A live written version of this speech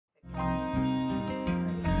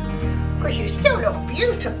Because you still look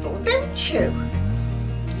beautiful, don't you?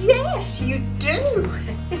 Yes, you do.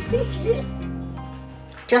 Yeah.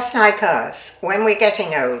 Just like us, when we're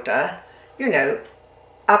getting older, you know,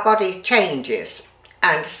 our body changes.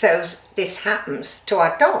 And so this happens to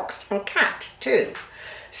our dogs and cats too.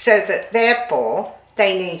 So that therefore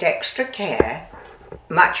they need extra care,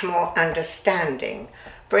 much more understanding.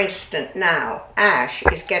 For instance, now Ash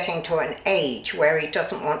is getting to an age where he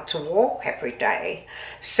doesn't want to walk every day.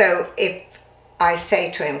 So if I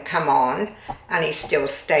say to him, come on, and he still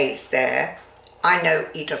stays there, I know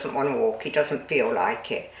he doesn't want to walk, he doesn't feel like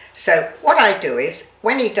it. So what I do is,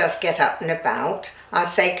 when he does get up and about, I'll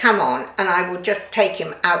say, come on, and I will just take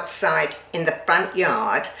him outside in the front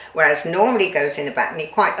yard, whereas normally he goes in the back, and he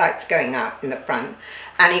quite likes going out in the front,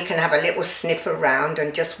 and he can have a little sniff around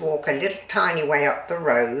and just walk a little tiny way up the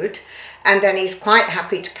road, and then he's quite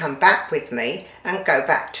happy to come back with me and go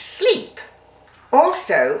back to sleep.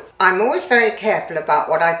 Also, I'm always very careful about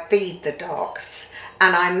what I feed the dogs,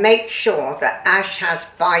 and I make sure that Ash has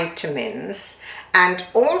vitamins, and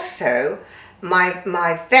also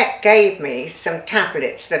my vet gave me some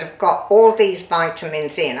tablets that have got all these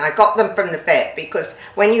vitamins in. I got them from the vet because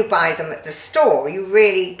when you buy them at the store, you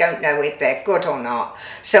really don't know if they're good or not.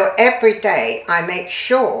 So every day I make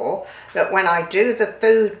sure that when I do the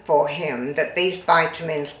food for him that these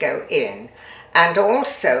vitamins go in. And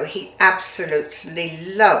also he absolutely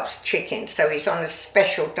loves chicken, so he's on a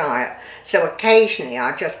special diet. So occasionally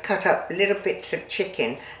I just cut up little bits of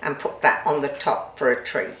chicken and put that on the top for a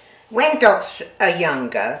treat. When dogs are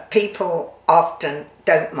younger, people often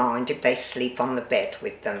don't mind if they sleep on the bed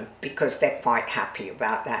with them because they're quite happy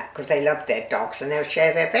about that, because they love their dogs and they'll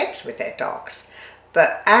share their beds with their dogs.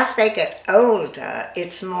 But as they get older,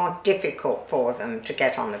 it's more difficult for them to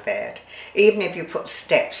get on the bed. Even if you put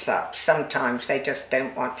steps up, sometimes they just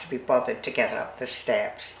don't want to be bothered to get up the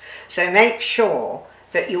steps. So make sure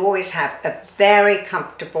that you always have a very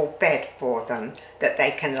comfortable bed for them that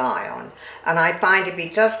they can lie on. And I find if he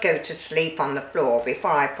does go to sleep on the floor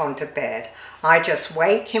before I've gone to bed, I just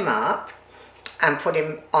wake him up and put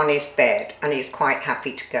him on his bed, and he's quite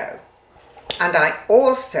happy to go. And I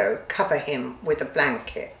also cover him with a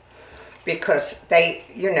blanket because they,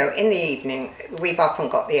 you know, in the evening, we've often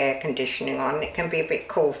got the air conditioning on. It can be a bit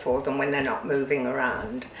cool for them when they're not moving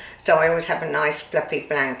around. So I always have a nice fluffy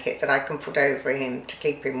blanket that I can put over him to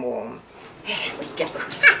keep him warm. There we go.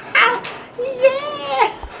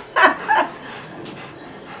 Yeah!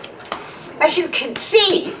 As you can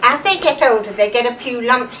see, as they get older, they get a few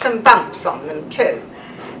lumps and bumps on them too.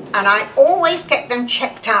 And I always get them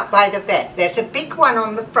checked out by the vet. There's a big one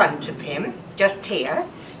on the front of him, just here.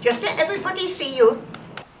 Just let everybody see you.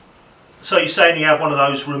 So you're saying he had one of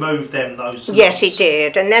those removed those lumps? Yes, he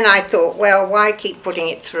did. And then I thought, well, why keep putting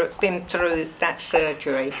him through that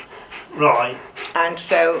surgery? Right. And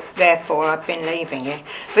so, therefore, I've been leaving it.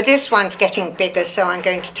 But this one's getting bigger, so I'm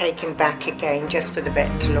going to take him back again, just for the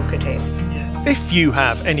vet to look at him. If you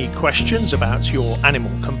have any questions about your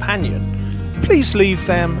animal companion, please leave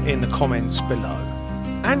them in the comments below,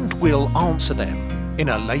 and we'll answer them in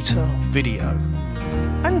a later video.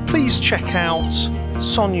 And please check out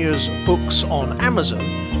Sonya's books on Amazon,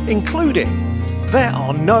 including There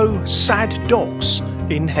Are No Sad Dogs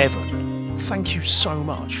in Heaven. Thank you so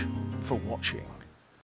much for watching.